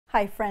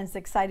Hi friends,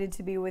 excited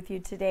to be with you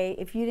today.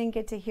 If you didn't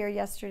get to hear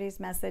yesterday's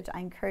message, I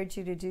encourage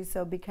you to do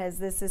so because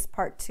this is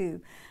part 2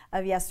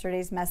 of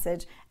yesterday's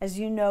message. As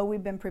you know,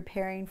 we've been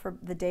preparing for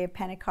the day of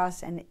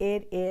Pentecost and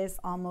it is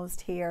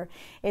almost here.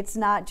 It's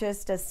not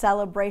just a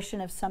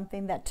celebration of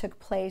something that took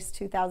place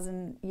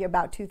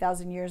about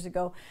 2,000 years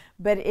ago,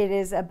 but it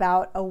is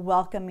about a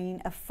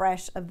welcoming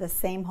afresh of the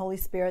same Holy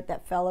Spirit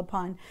that fell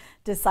upon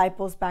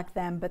disciples back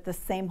then, but the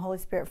same Holy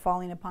Spirit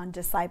falling upon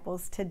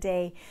disciples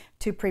today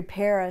to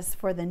prepare us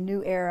for the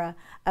new era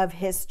of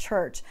His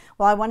church.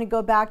 Well, I want to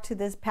go back to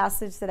this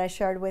passage that I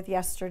shared with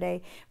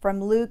yesterday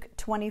from Luke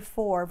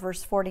 24,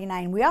 verse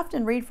 49. We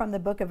often read from the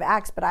book of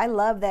Acts, but I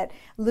love that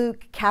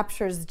Luke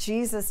captures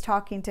Jesus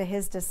talking to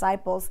His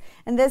disciples.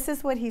 And this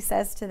is what He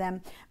says to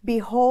them: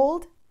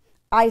 "Behold,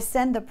 I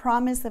send the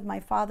promise of my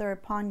Father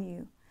upon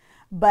you,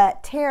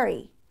 but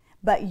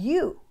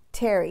you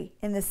tarry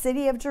in the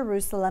city of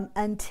Jerusalem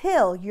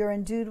until you're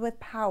endued with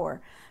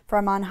power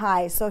from on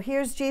high." So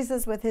here's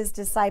Jesus with His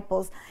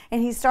disciples,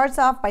 and He starts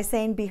off by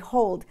saying,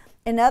 behold.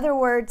 In other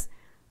words,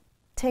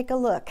 take a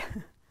look.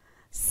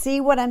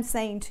 See what I'm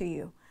saying to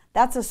you.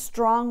 That's a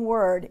strong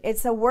word.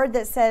 It's a word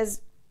that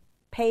says,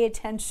 pay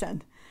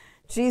attention.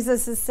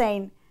 Jesus is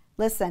saying,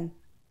 listen,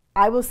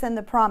 I will send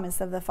the promise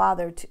of the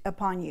Father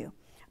upon you,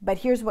 but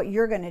here's what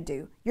you're going to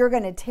do. You're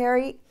going to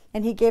tarry.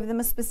 And He gave them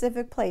a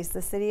specific place,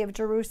 the city of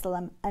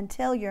Jerusalem,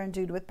 until you're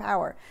endued with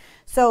power.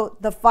 So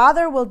the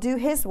Father will do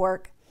His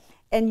work,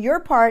 and your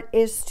part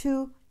is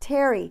to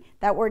tarry.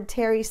 That word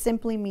tarry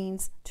simply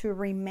means to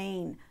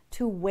remain,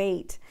 to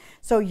wait.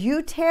 So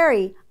you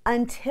tarry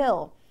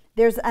until.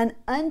 There's an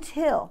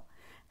until.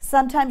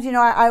 Sometimes, you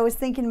know, I was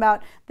thinking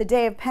about the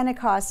day of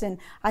Pentecost, and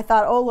I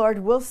thought, oh Lord,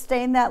 we'll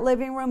stay in that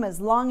living room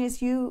as long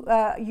as you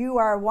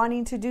are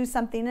wanting to do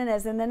something in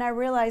us. And then I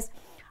realized,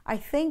 I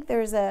think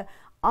there's a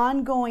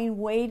ongoing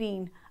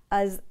waiting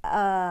as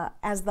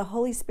the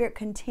Holy Spirit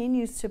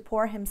continues to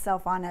pour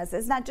Himself on us.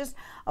 It's not just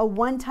a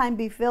one-time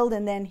be filled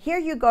and then here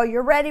you go,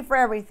 you're ready for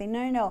everything.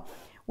 No.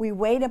 We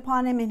wait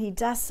upon Him and He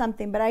does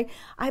something. But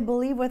I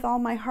believe with all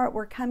my heart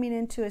we're coming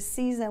into a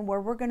season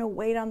where we're going to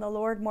wait on the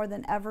Lord more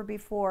than ever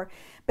before.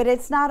 But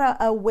it's not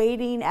a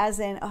waiting as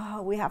in,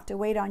 oh, we have to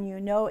wait on you.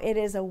 No, it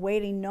is a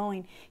waiting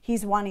knowing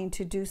He's wanting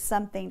to do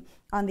something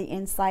on the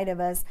inside of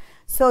us.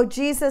 So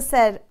Jesus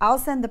said, I'll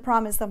send the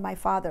promise of my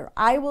Father.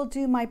 I will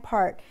do my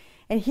part.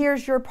 And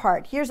here's your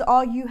part. Here's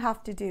all you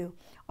have to do.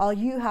 All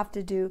you have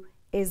to do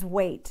is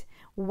wait.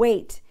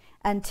 Wait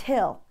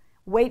until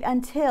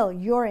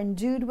you're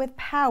endued with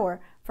power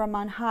from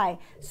on high.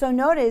 So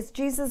notice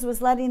Jesus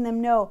was letting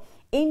them know,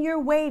 in your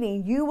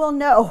waiting, you will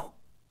know.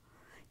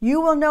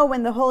 You will know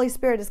when the Holy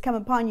Spirit has come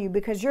upon you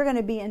because you're going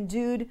to be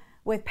endued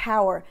with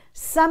power.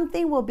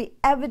 Something will be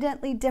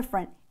evidently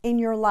different in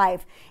your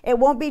life. It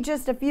won't be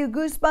just a few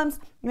goosebumps.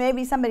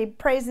 Maybe somebody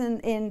prays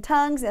in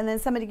tongues and then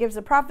somebody gives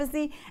a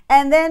prophecy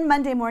and then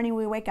Monday morning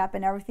we wake up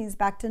and everything's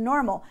back to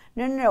normal.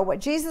 No. What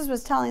Jesus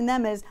was telling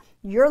them is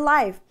your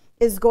life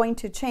is going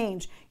to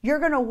change. You're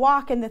going to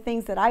walk in the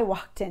things that I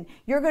walked in.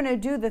 You're going to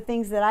do the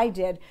things that I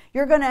did.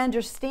 You're going to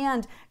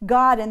understand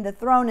God and the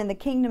throne and the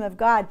kingdom of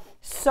God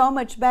so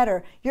much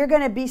better. You're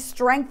going to be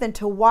strengthened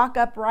to walk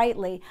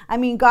uprightly. I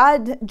mean,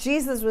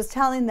 Jesus was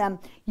telling them,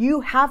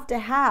 you have to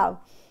have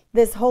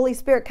this Holy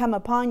Spirit come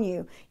upon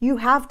you. You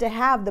have to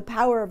have the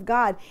power of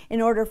God in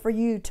order for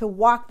you to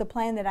walk the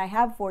plan that I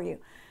have for you.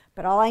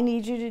 But all I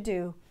need you to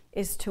do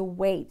is to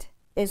wait,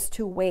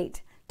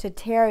 to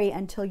tarry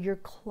until you're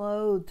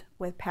clothed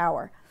with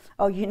power.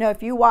 Oh, you know,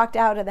 if you walked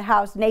out of the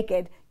house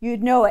naked,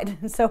 you'd know it,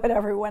 and so would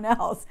everyone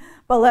else.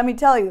 But let me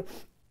tell you,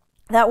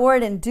 that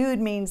word endued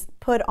means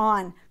put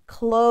on,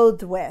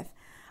 clothed with.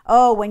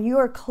 Oh, when you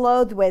are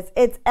clothed with,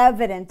 it's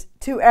evident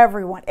to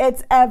everyone.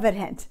 It's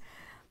evident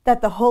that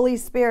the Holy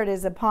Spirit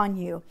is upon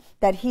you,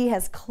 that He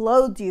has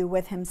clothed you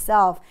with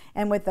Himself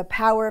and with the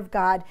power of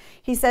God.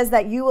 He says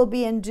that you will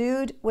be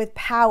endued with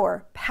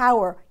power.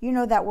 Power, you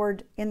know that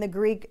word in the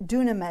Greek,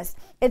 dunamis.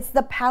 It's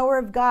the power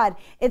of God.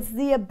 It's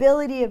the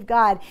ability of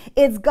God.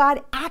 It's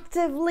God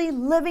actively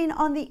living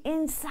on the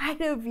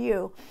inside of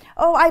you.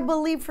 Oh, I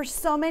believe for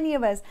so many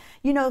of us,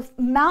 you know,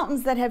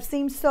 mountains that have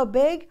seemed so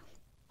big,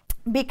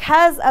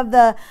 because of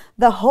the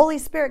Holy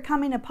Spirit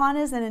coming upon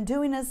us and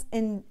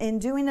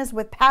enduing us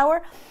with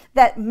power,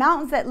 that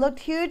mountains that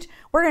looked huge,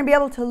 we're going to be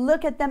able to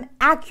look at them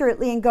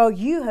accurately and go,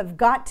 you have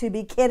got to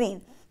be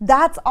kidding.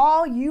 That's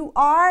all you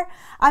are?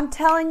 I'm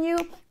telling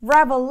you,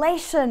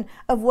 revelation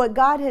of what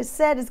God has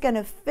said is going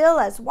to fill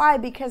us. Why?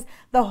 Because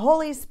the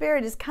Holy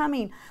Spirit is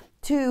coming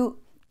to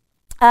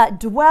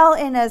dwell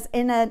in us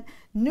in a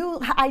new,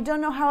 I don't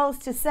know how else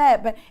to say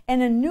it, but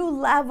in a new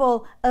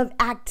level of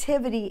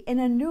activity, in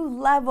a new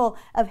level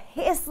of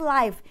His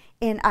life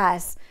in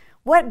us.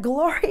 What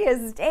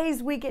glorious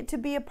days we get to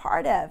be a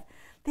part of.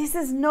 This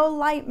is no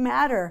light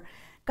matter.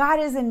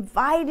 God is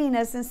inviting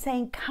us and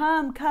saying,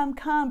 come,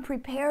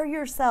 prepare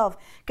yourself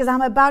because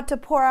I'm about to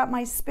pour out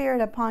my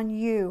Spirit upon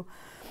you.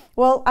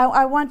 Well,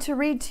 I want to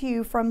read to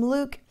you from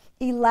Luke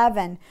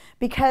 11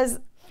 because,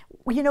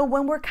 you know,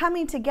 when we're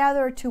coming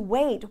together to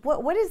wait,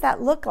 what does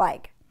that look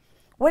like?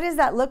 What does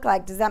that look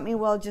like? Does that mean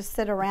we'll just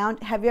sit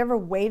around? Have you ever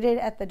waited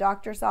at the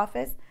doctor's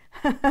office?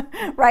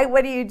 Right?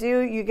 What do?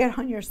 You get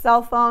on your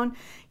cell phone,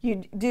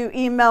 you do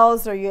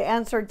emails, or you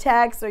answer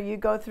texts, or you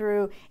go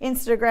through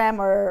Instagram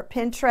or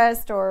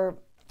Pinterest, or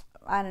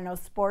I don't know,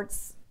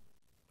 sports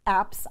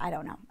apps. I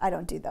don't know. I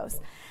don't do those.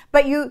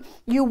 But you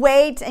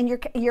wait, and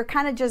you're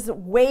kind of just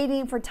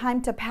waiting for time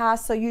to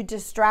pass, so you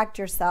distract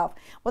yourself.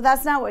 Well,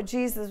 that's not what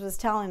Jesus was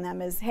telling them,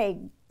 is,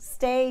 hey,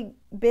 stay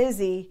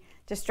busy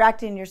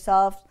distracting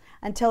yourself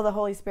until the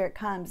Holy Spirit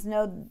comes.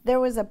 No, there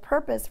was a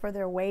purpose for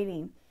their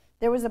waiting.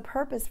 There was a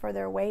purpose for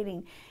their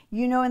waiting.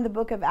 You know, in the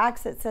book of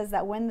Acts, it says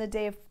that when the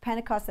day of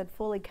Pentecost had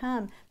fully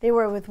come, they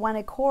were with one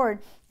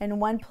accord in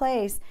one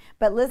place.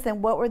 But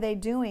listen, what were they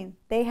doing?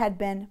 They had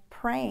been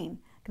praying.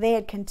 They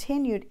had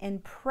continued in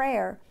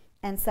prayer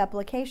and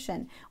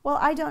supplication. Well,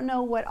 I don't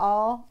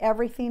know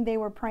everything they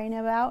were praying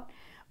about,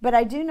 but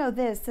I do know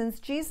this: since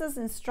Jesus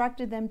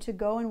instructed them to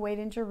go and wait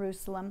in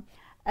Jerusalem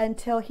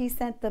until he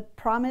sent the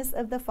promise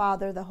of the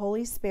Father, the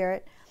Holy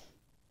Spirit,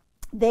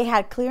 they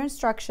had clear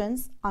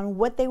instructions on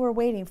what they were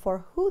waiting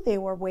for, who they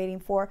were waiting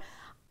for.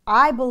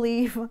 I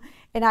believe,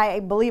 and I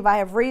believe I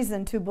have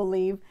reason to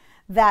believe,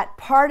 that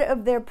part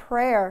of their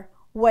prayer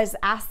was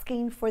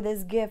asking for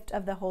this gift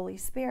of the Holy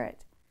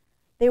Spirit.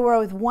 They were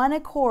with one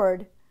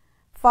accord,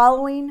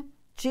 following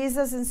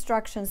Jesus'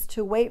 instructions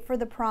to wait for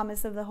the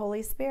promise of the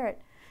Holy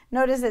Spirit.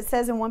 Notice it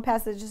says in one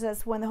passage, it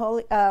says when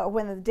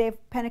the day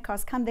of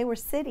Pentecost come, they were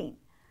sitting.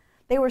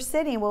 They were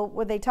sitting. Well,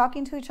 were they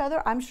talking to each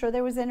other? I'm sure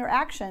there was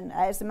interaction.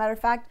 As a matter of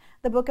fact,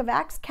 the book of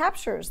Acts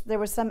captures there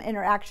was some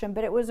interaction,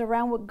 but it was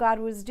around what God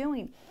was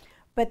doing.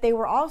 But they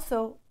were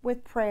also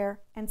with prayer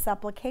and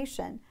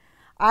supplication.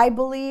 I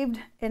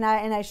believed, and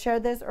I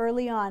shared this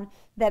early on,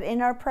 that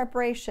in our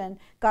preparation,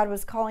 God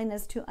was calling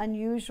us to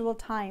unusual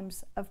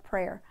times of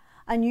prayer.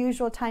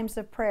 Unusual times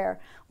of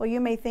prayer. Well, you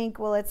may think,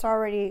 well, it's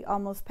already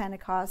almost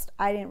Pentecost.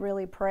 I didn't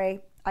really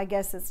pray. I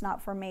guess it's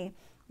not for me.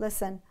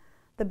 Listen,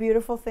 the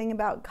beautiful thing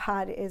about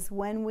God is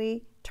when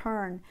we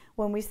turn,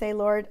 when we say,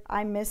 Lord,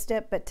 I missed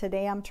it, but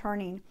today I'm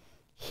turning,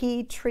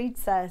 he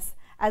treats us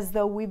as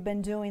though we've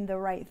been doing the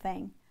right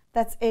thing.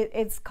 That's it.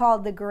 It's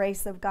called the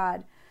grace of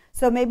God.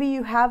 So maybe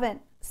you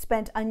haven't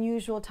spent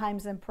unusual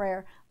times in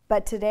prayer,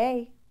 but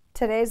today's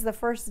the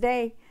first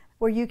day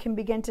where you can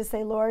begin to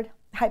say, Lord,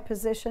 I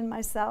position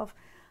myself.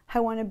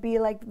 I want to be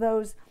like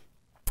those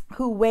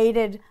who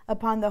waited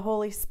upon the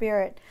Holy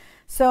Spirit.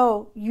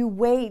 So you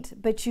wait,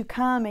 but you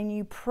come and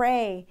you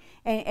pray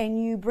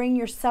and you bring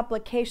your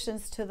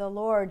supplications to the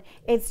Lord.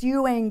 It's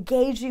you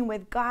engaging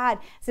with God.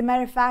 As a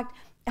matter of fact,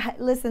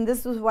 listen,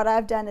 this is what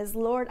I've done is,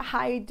 Lord,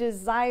 I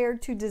desire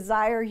to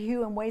desire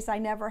you in ways I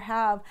never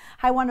have.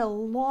 I want to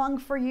long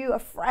for you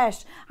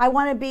afresh. I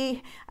want to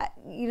be,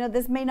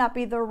 this may not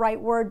be the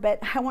right word, but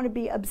I want to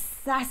be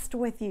obsessed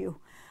with you.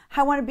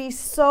 I want to be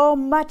so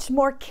much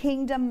more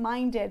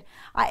kingdom-minded.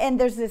 And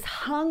there's this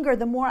hunger.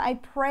 The more I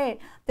pray,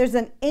 there's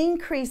an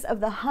increase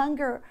of the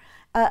hunger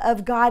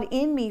of God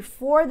in me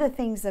for the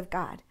things of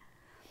God.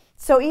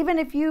 So even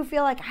if you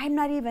feel like I'm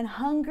not even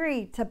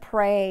hungry to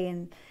pray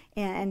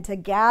and to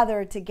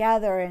gather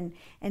together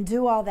and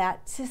do all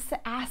that, just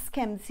ask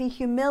him. See,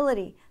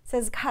 humility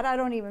says, God, I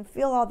don't even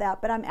feel all that,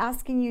 but I'm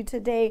asking you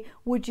today,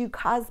 would you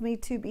cause me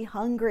to be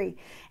hungry?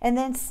 And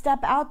then step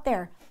out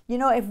there.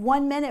 If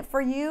 1 minute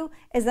for you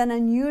is an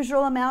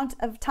unusual amount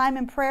of time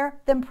in prayer,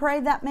 then pray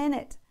that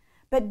minute.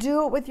 But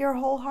do it with your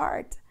whole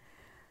heart.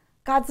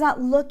 God's not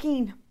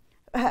looking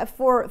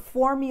for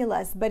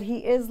formulas, but he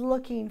is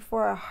looking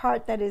for a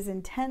heart that is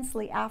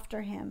intensely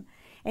after him.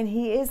 And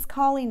he is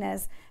calling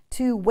us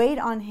to wait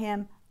on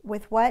him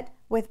with what?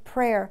 With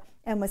prayer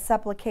and with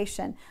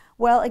supplication.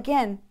 Well,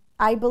 again,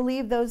 I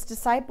believe those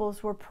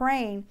disciples were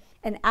praying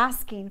and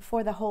asking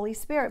for the Holy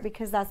Spirit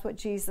because that's what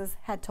Jesus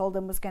had told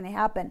them was going to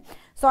happen.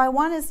 So I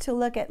want us to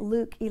look at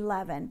Luke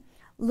 11.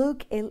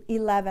 Luke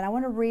 11, I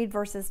want to read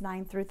verses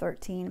 9 through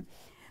 13.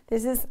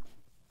 This is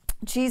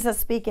Jesus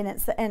speaking,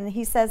 and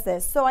he says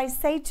this, so I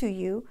say to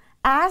you,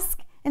 ask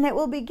and it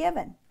will be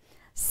given.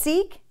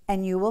 Seek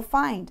and you will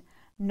find.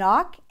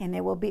 Knock and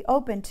it will be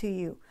opened to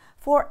you.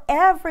 For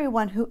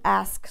everyone who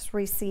asks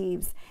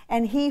receives,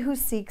 and he who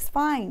seeks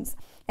finds.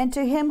 And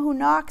to him who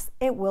knocks,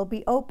 it will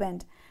be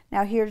opened.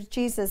 Now here's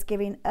Jesus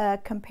giving a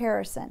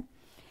comparison.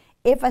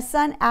 If a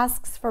son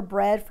asks for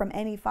bread from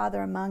any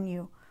father among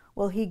you,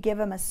 will he give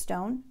him a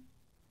stone?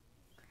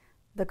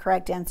 The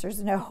correct answer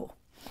is no.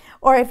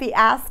 Or if he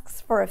asks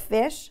for a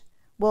fish,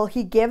 will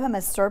he give him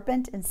a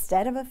serpent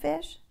instead of a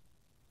fish?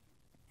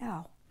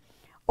 No.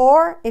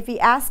 Or if he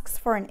asks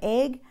for an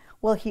egg,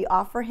 will he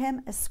offer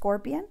him a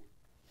scorpion?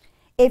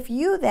 If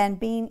you then,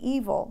 being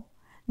evil,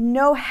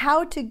 know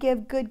how to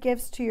give good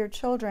gifts to your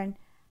children,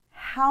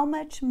 how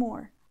much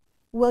more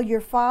will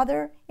your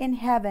Father in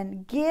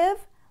heaven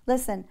give,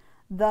 listen,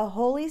 the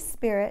Holy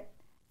Spirit,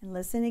 and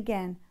listen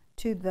again,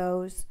 to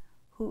those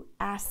who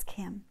ask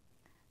him.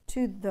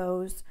 To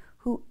those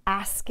who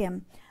ask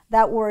him.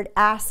 That word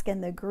ask in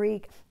the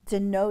Greek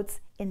denotes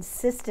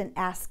insistent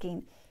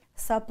asking,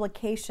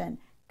 supplication,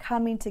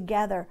 coming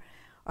together.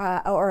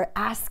 or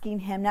asking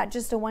him, not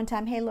just a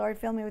one-time, hey, Lord,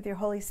 fill me with your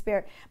Holy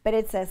Spirit, but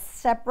it's a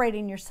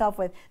separating yourself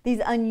with these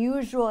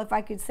unusual, if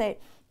I could say,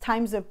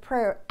 times of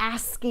prayer,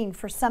 asking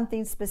for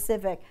something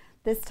specific.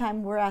 This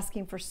time we're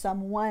asking for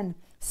someone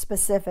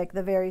specific,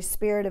 the very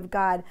Spirit of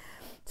God.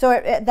 So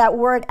that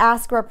word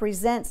ask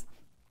represents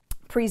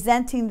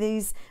presenting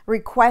these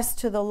requests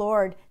to the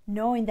Lord,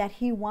 knowing that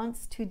he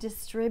wants to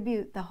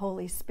distribute the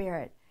Holy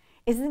Spirit.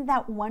 Isn't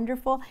that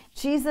wonderful?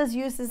 Jesus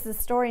uses the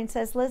story and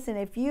says, listen,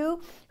 if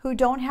you who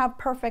don't have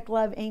perfect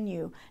love in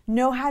you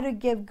know how to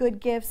give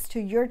good gifts to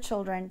your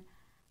children,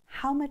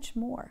 how much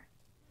more?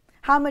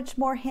 How much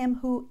more him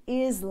who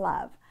is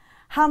love?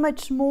 How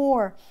much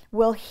more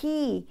will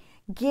he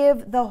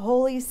give the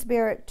Holy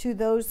Spirit to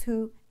those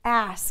who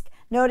ask?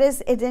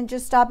 Notice it didn't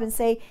just stop and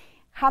say,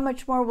 how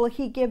much more will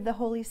he give the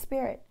Holy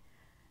Spirit?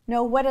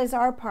 No, what is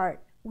our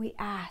part? We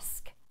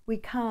ask. We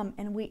come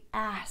and we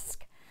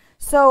ask.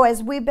 So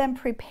as we've been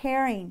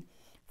preparing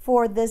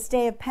for this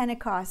day of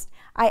Pentecost,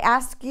 I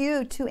ask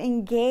you to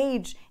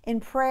engage in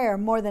prayer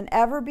more than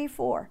ever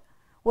before.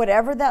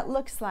 Whatever that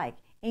looks like,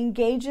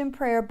 engage in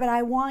prayer, but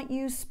I want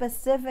you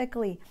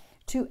specifically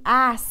to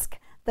ask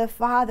the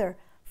Father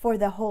for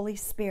the Holy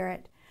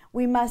Spirit.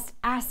 We must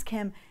ask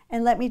him.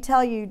 And let me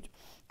tell you,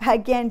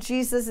 again,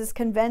 Jesus is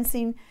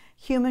convincing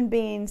human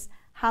beings,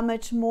 how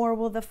much more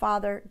will the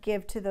Father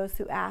give to those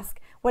who ask?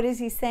 What is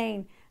he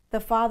saying? The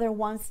Father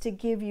wants to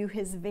give you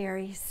his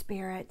very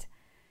Spirit.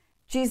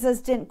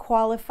 Jesus didn't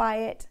qualify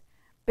it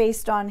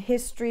based on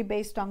history,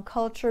 based on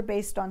culture,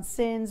 based on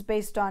sins,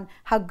 based on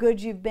how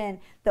good you've been.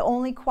 The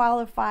only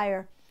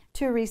qualifier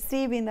to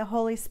receiving the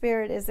Holy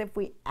Spirit is if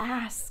we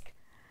ask.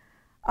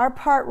 Our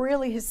part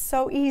really is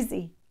so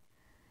easy.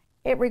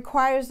 It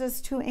requires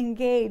us to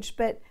engage,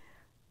 but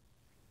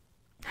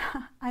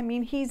I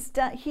mean, he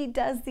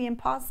does the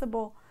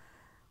impossible.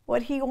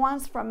 What he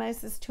wants from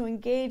us is to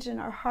engage in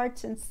our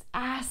hearts and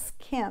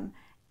ask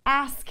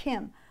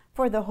him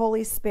for the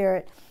Holy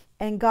Spirit.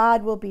 And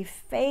God will be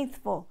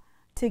faithful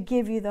to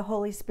give you the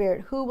Holy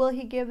Spirit. Who will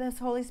he give this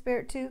Holy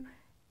Spirit to?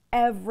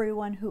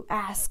 Everyone who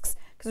asks.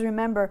 Because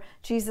remember,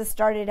 Jesus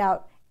started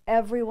out,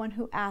 everyone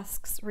who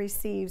asks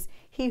receives.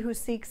 He who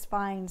seeks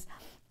finds.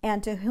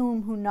 And to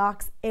whom who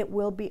knocks, it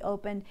will be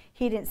opened.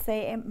 He didn't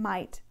say it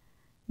might,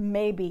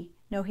 maybe.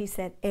 No, he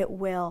said it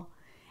will.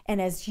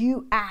 And as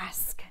you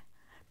ask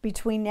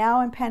between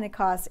now and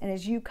Pentecost, and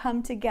as you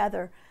come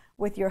together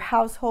with your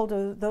household,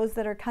 or those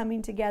that are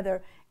coming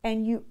together,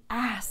 and you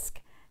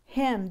ask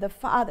him, the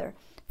Father,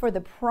 for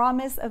the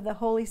promise of the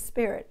Holy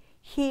Spirit,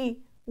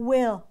 he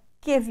will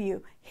give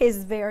you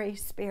his very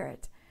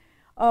Spirit.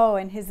 Oh,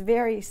 and his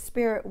very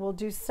Spirit will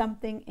do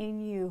something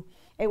in you.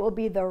 It will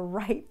be the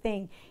right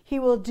thing. He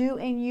will do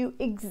in you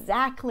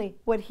exactly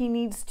what he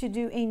needs to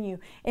do in you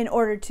in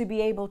order to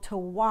be able to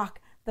walk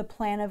the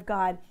plan of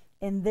God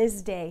in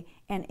this day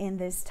and in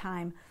this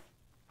time.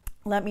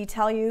 Let me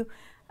tell you,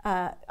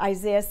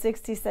 Isaiah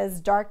 60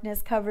 says,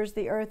 darkness covers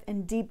the earth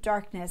and deep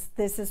darkness.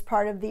 This is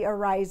part of the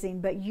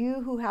arising. But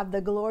you who have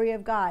the glory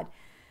of God,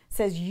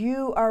 says,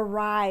 you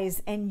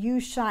arise and you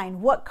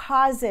shine. What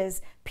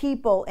causes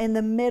people in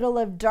the middle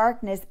of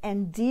darkness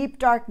and deep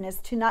darkness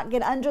to not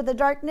get under the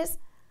darkness?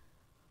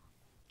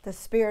 The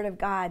Spirit of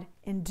God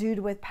endued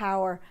with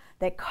power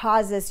that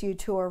causes you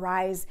to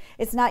arise.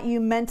 It's not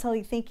you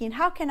mentally thinking,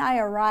 how can I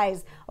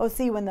arise? Oh,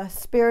 see, when the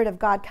Spirit of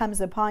God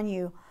comes upon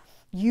you,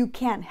 you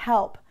can't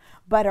help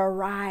but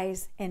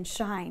arise and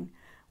shine.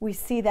 We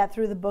see that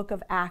through the book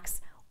of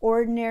Acts.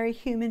 Ordinary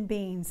human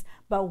beings,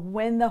 but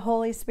when the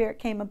Holy Spirit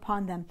came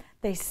upon them,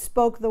 they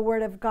spoke the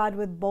word of God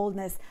with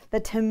boldness.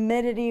 The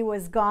timidity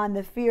was gone.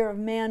 The fear of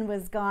man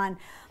was gone.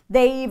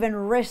 They even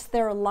risked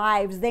their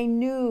lives. They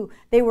knew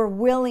they were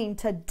willing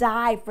to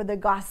die for the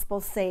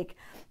gospel's sake.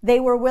 They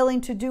were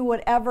willing to do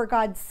whatever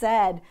God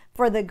said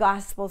for the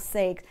gospel's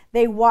sake.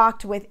 They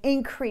walked with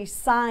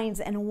increased signs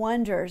and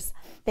wonders.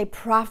 They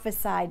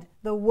prophesied.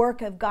 The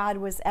work of God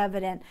was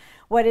evident.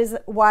 What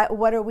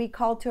are we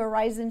called to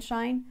arise and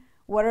shine?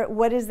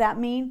 What does that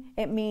mean?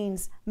 It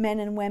means men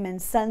and women,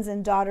 sons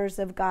and daughters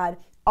of God,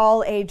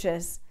 all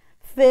ages,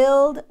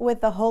 filled with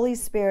the Holy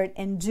Spirit,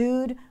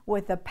 endued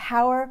with the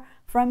power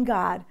from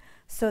God,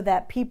 so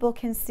that people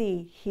can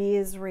see he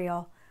is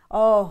real.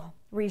 Oh,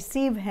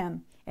 receive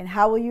him. And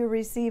how will you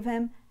receive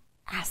him?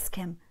 Ask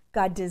him.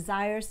 God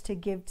desires to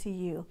give to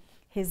you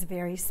his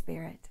very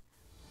Spirit.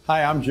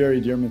 Hi, I'm Jerry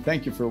Dirmann.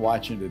 Thank you for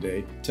watching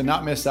today. To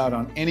not miss out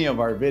on any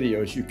of our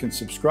videos, you can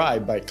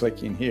subscribe by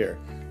clicking here.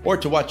 Or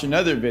to watch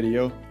another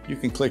video, you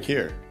can click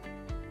here.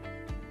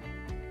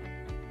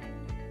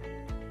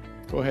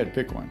 Go ahead,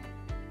 pick one.